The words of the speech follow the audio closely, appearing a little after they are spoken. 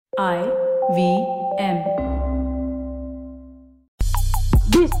IVM.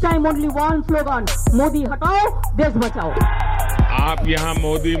 This time only one slogan, Modi हटाओ देश बचाओ। आप यहाँ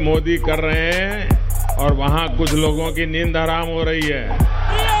मोदी मोदी कर रहे हैं और वहाँ कुछ लोगों की नींद हराम हो रही है।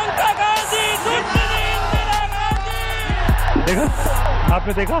 देखा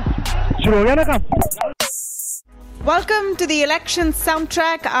आपने देखा शुरू हो गया ना काम। Welcome to the election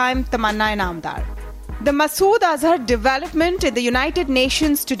soundtrack. I'm Tamanna Inamdar. The Masood Azhar development in the United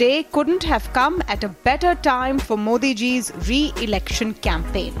Nations today couldn't have come at a better time for Modi ji's re-election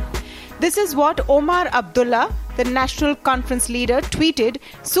campaign. This is what Omar Abdullah, the National Conference leader, tweeted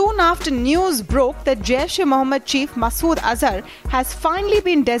soon after news broke that Jaish-e-Mohammed chief Masood Azhar has finally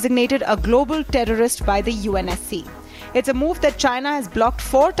been designated a global terrorist by the UNSC. It's a move that China has blocked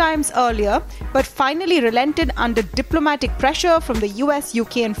 4 times earlier, but finally relented under diplomatic pressure from the US,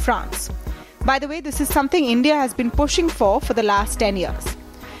 UK and France. By the way, this is something India has been pushing for the last 10 years.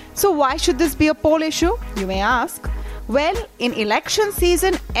 So why should this be a poll issue, you may ask? Well, in election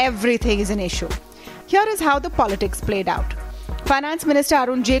season, everything is an issue. Here is how the politics played out. Finance Minister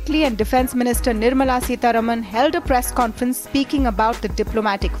Arun Jaitley and Defence Minister Nirmala Sitharaman held a press conference speaking about the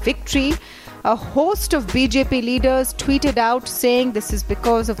diplomatic victory. A host of BJP leaders tweeted out saying this is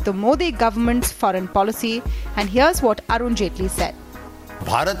because of the Modi government's foreign policy. And here's what Arun Jaitley said.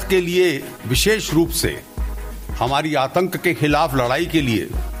 Bharat के लिए विशेष रूप से हमारी आतंक के खिलाफ लड़ाई के लिए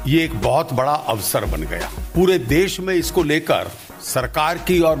ये एक बहुत बड़ा अवसर बन गया। पूरे देश में इसको लेकर सरकार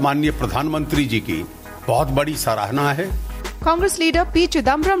की और माननीय प्रधानमंत्री जी की बहुत बड़ी सराहना है। Congress leader P.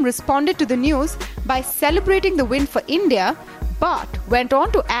 Chidambaram responded to the news by celebrating the win for India, but went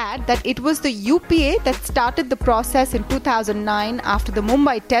on to add that it was the UPA that started the process in 2009 after the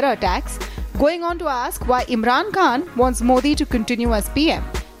Mumbai terror attacks, going on to ask why Imran Khan wants Modi to continue as PM.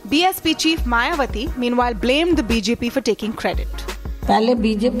 BSP chief Mayawati, meanwhile, blamed the BJP for taking credit. पहले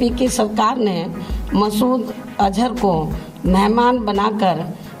BJP की सरकार ने मसूद अजहर को मेहमान बनाकर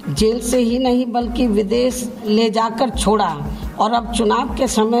jail से ही नहीं बल्कि विदेश ले जाकर छोड़ा और अब चुनाव के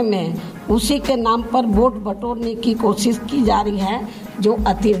समय में उसी के नाम पर वोट बटोरने की कोशिश की जा रही है जो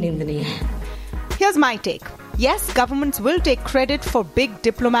अति निंदनीय है। Here's my take. Yes, governments will take credit for big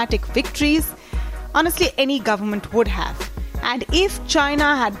diplomatic victories. Honestly, any government would have. And if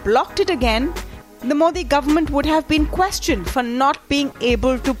China had blocked it again, the Modi government would have been questioned for not being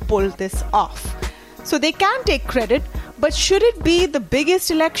able to pull this off. So they can take credit, but should it be the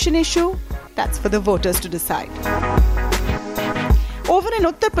biggest election issue? That's for the voters to decide. Over in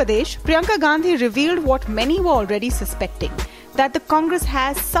Uttar Pradesh, Priyanka Gandhi revealed what many were already suspecting, that the Congress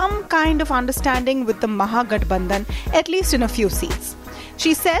has some kind of understanding with the Mahagathbandhan, at least in a few seats.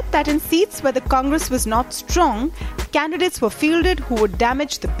 She said that in seats where the Congress was not strong, candidates were fielded who would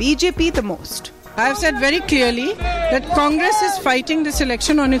damage the BJP the most. I have said very clearly that Congress is fighting this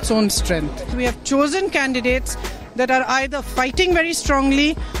election on its own strength. We have chosen candidates that are either fighting very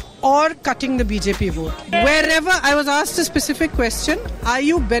strongly or cutting the BJP vote. Wherever I was asked a specific question, are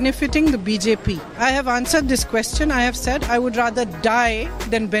you benefiting the BJP? I have answered this question. I have said I would rather die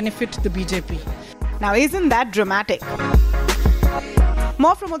than benefit the BJP. Now, isn't that dramatic?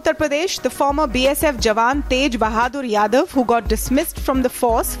 More from Uttar Pradesh, the former BSF Jawan Tej Bahadur Yadav, who got dismissed from the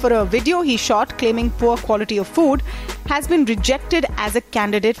force for a video he shot claiming poor quality of food, has been rejected as a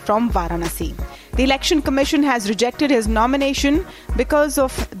candidate from Varanasi. The Election Commission has rejected his nomination because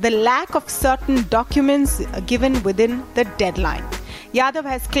of the lack of certain documents given within the deadline. Yadav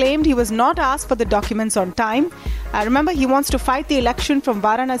has claimed he was not asked for the documents on time. Remember, he wants to fight the election from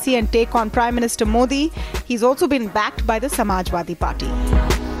Varanasi and take on Prime Minister Modi. He's also been backed by the Samajwadi Party.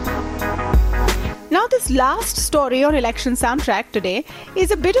 Now, this last story on Election Soundtrack today is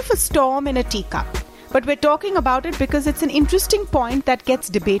a bit of a storm in a teacup. But we're talking about it because it's an interesting point that gets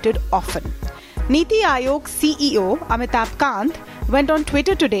debated often. Niti Aayog CEO Amitabh Kant went on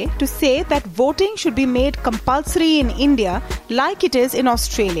Twitter today to say that voting should be made compulsory in India like it is in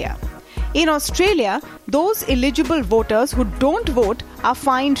Australia. In Australia, those eligible voters who don't vote are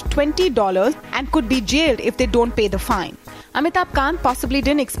fined $20 and could be jailed if they don't pay the fine. Amitabh Kant possibly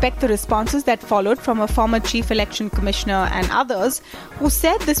didn't expect the responses that followed from a former chief election commissioner and others who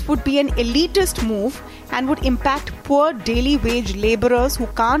said this would be an elitist move and would impact poor daily wage labourers who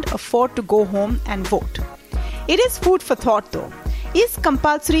can't afford to go home and vote. It is food for thought though. Is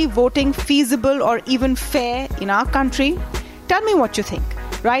compulsory voting feasible or even fair in our country? Tell me what you think.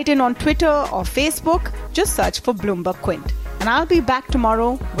 Write in on Twitter or Facebook. Just search for Bloomberg Quint. And I'll be back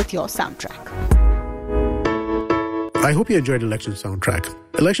tomorrow with your soundtrack. I hope you enjoyed Election Soundtrack.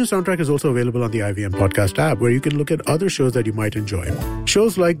 Election Soundtrack is also available on the IVM Podcast app, where you can look at other shows that you might enjoy.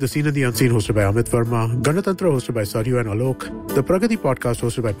 Shows like The Seen and the Unseen, hosted by Amit Verma, Ganatantra, hosted by Saryu and Alok, The Pragati Podcast,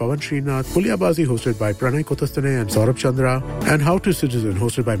 hosted by Pawan Srinath, Pulyabazi, hosted by Pranay Kotastane and Saurabh Chandra, and How to Citizen,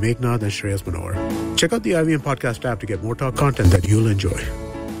 hosted by Meghnad and Shreyas Manohar. Check out the IVM Podcast app to get more talk content that you'll enjoy.